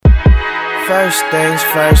First things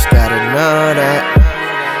first, gotta know that.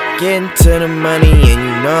 Getting to the money and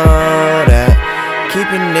you know that.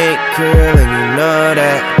 Keeping it real and you know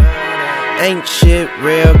that. Ain't shit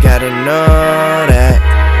real, gotta know that.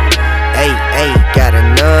 Ay, gotta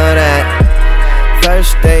know that.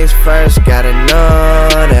 First things first, gotta know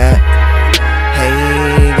that.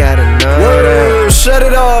 Hey, gotta know that. Shut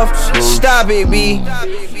it off, stop it, B.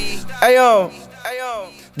 Ayo,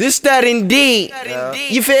 this that indeed.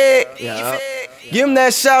 You feel? Give him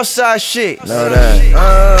that Southside shit. Know that.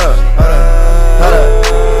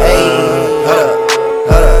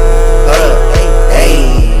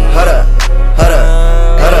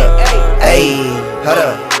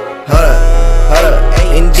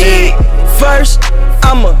 Indeed. First,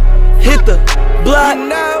 I'ma hit the block.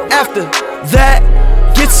 After that,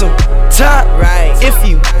 get some top. If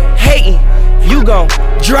you hatin', you gon'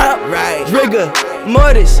 drop. Rigor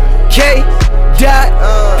mortis, K Dot.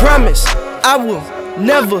 Promise I will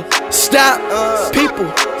never stop. People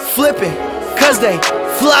flipping cause they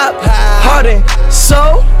flop. Heart and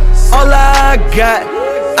soul, all I got.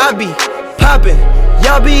 I be poppin',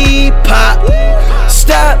 y'all be pop.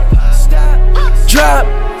 Stop, drop,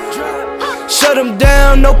 shut them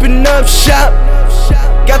down, open up shop.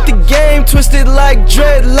 Got the game twisted like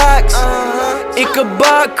dreadlocks.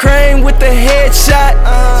 Ichabod Crane with the headshot.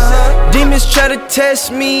 Demons try to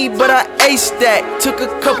test me, but I aced that. Took a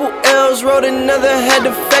couple L's, wrote another, had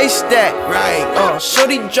to face that.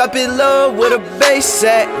 Shorty drop it low with a bass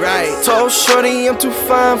at. Told Shorty I'm too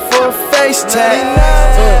fine for a face tag.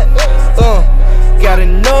 Gotta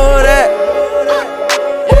know that.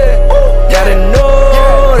 Gotta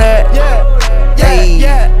know that.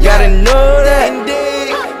 Gotta know that.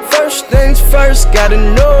 First things first, gotta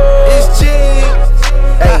know. It's G.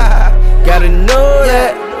 Gotta know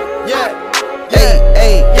that.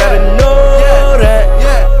 Gotta know that.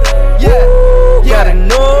 Gotta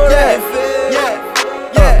know that.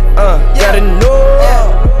 Gotta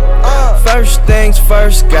know. First things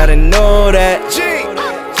first, gotta know that.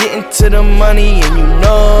 Getting to the money and you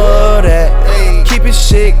know that. Keeping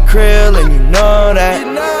shit real and you know that.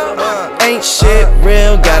 Ain't shit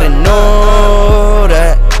real, gotta know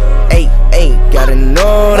that. Gotta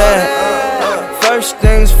know that. First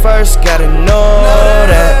things first, gotta know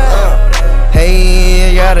that.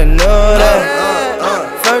 Hey, gotta know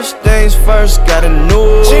that. First things first, gotta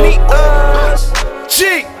know.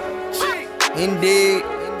 G. Indeed.